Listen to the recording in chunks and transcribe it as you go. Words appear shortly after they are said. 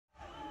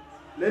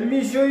Let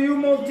me show you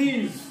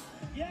Maltese.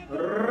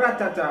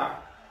 Ratata.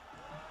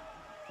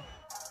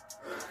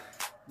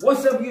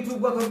 What's up YouTube?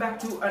 Welcome back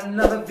to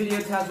another video.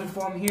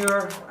 Tazveerform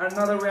here.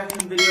 Another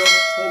reaction video.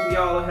 Hope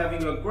y'all are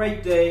having a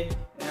great day.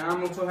 And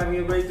I'm also having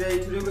a great day.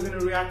 Today we're going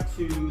to react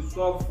to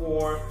SWUB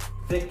for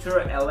Victor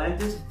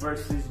ALLENDES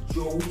versus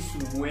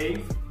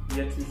JOWII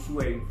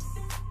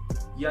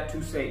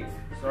YATUSAVE.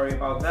 Sorry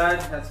about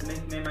that. That's a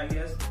nickname, I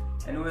guess.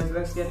 Anyways,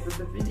 let's get with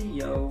the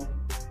video.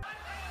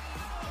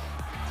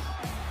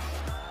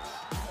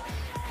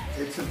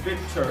 It's a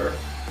Victor.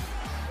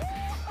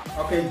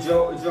 Okay,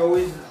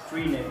 Joey's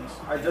three names.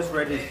 I just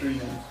read his three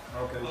names.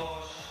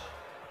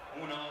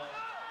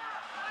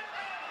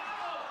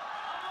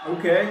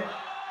 Okay.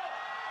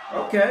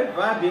 Okay,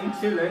 vibing,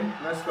 chilling.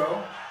 Let's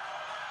go.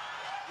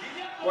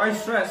 Why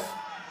stress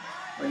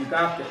when you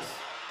got this?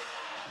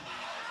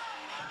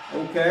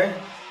 Okay.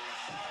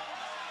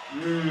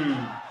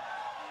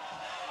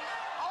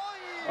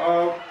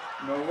 Oh,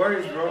 no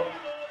worries, bro.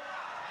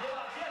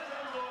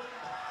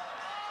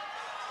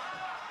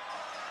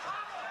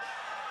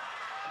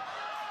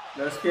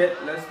 Let's get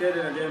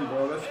it again,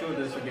 bro. Let's do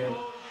this again.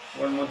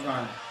 One more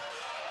time.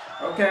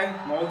 Okay,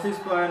 Maltese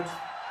plant.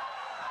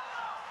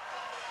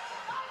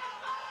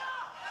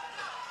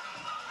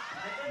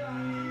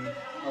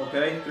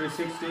 Okay,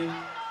 360.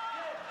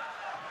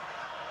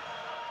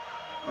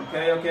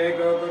 Okay,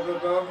 go.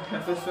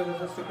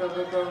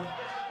 Go.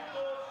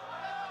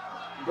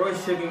 Bro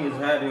is shaking his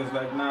head. He was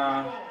like,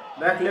 nah.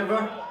 Back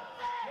liver.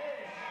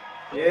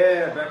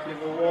 Yeah, back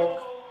liver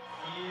walk.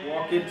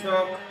 Walk it,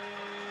 talk.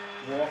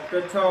 Walk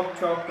the talk,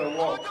 talk the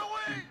walk.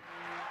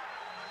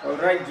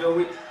 Alright,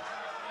 Joey.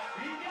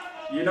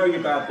 You know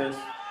you got this.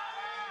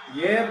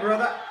 Yeah,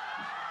 brother.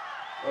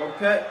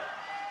 Okay.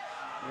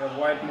 You have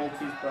white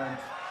Maltese plant.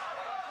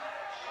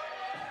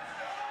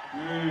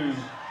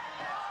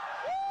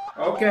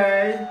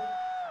 Okay.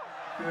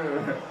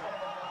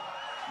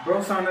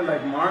 Bro sounded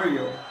like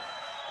Mario.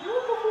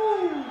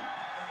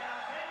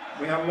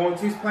 We have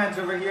Maltese plants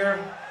over here.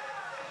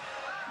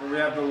 We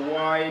have the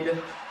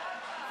wide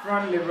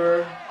front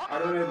liver. I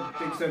don't even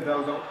think so. That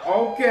was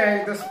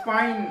okay. The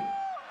spine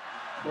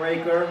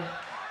breaker.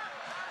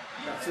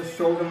 That's the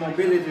shoulder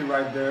mobility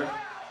right there.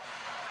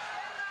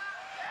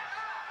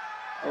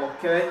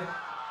 Okay.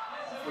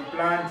 The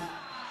plant.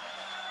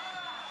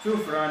 Two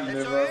front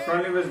liver.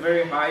 Front liver is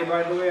very high,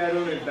 by the way. I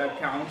don't know if that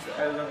counts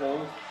as a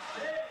hold.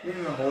 Give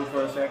me a hold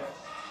for a sec.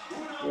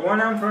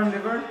 One arm front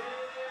liver.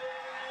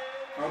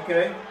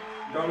 Okay.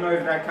 Don't know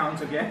if that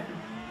counts again.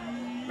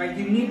 Like,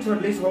 you need to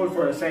at least hold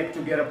for a sec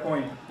to get a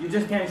point. You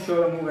just can't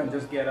show the move and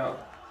just get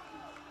up.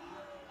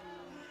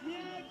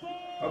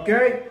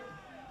 Okay.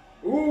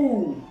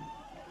 Ooh.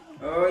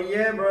 Oh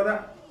yeah,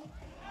 brother.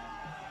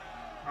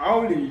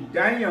 Holy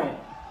damn.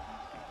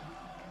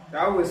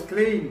 That was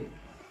clean.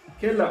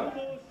 Killer.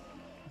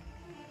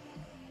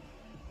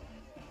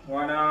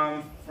 One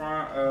arm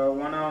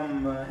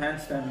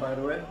handstand, by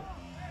the way.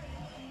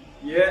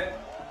 Yeah.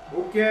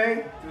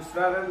 Okay. To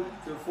straddle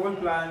to full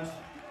planche.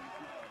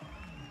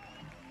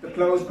 The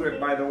close grip,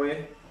 by the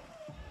way.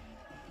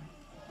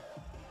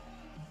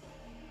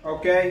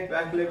 Okay,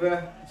 back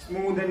liver,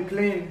 smooth and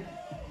clean.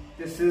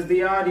 This is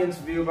the audience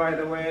view, by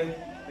the way.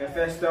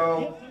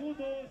 Festo,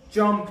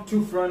 jump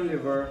to front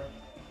liver.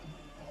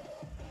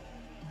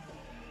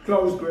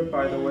 Close grip,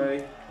 by the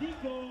way.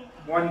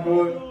 One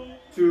goal,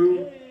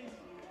 two.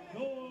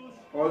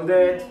 Hold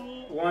it.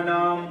 One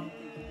arm.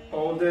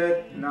 Hold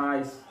it.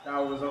 Nice. That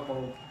was a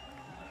hold.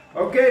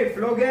 Okay,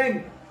 flow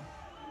gang.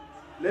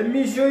 Let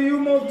me show you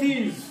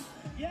Maltese.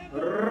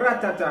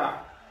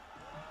 Ratata.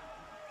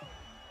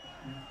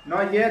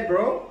 Not yet,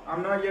 bro.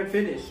 I'm not yet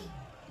finished.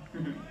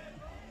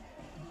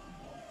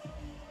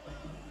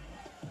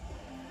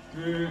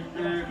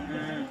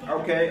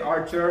 Okay,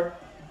 Archer.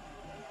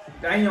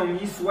 Damn,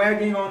 he's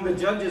swagging on the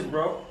judges,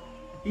 bro.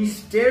 He's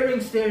staring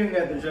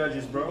at the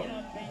judges, bro.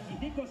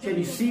 Can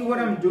you see what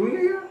I'm doing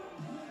here?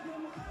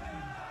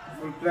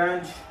 Full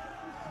planche.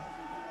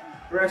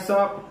 Press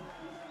up.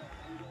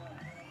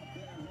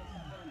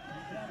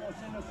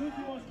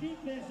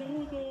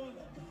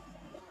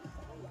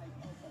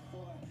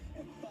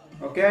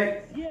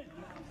 Okay.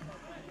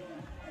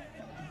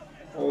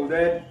 Hold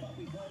it.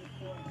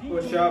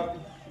 Push up.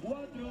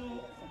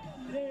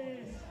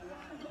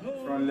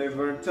 Front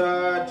liver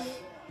touch.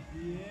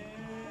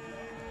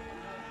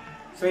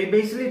 So he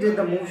basically did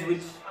the moves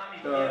which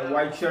the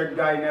white shirt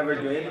guy never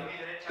did.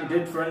 He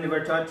did front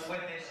liver touch.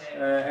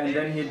 And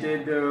then he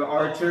did the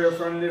Archer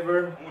front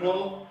liver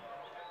pull.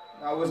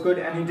 That was good.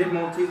 And he did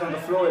Maltese on the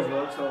floor as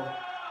well. So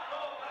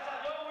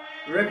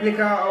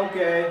replica,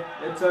 okay.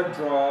 It's a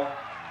draw.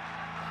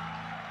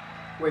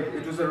 Wait,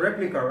 it was a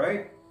replica,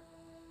 right?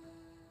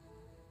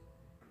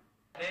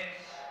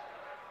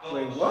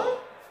 Wait, what?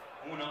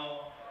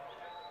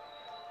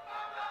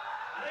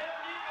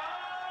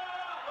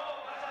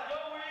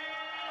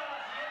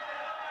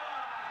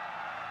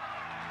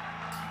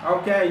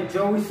 Okay,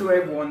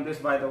 SUAVE won this,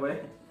 by the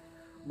way.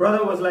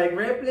 Brother was like,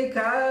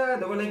 replica.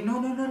 They were like,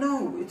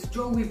 no, it's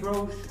Joey,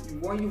 bro.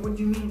 What do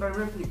you mean by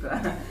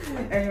replica?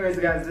 Anyways,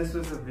 guys, this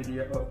was the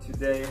video of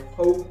today.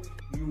 Hope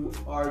you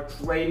are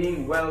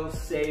training well,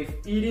 safe,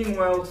 eating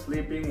well,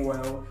 sleeping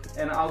well,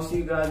 and I'll see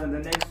you guys in the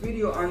next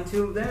video.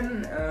 Until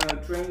then,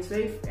 train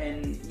safe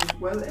and eat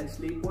well and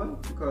sleep well,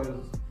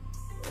 because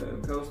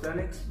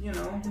calisthenics, you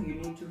know, you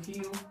need to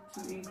heal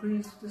to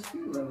increase the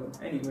skill level.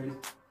 Anyways,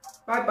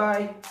 bye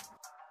bye.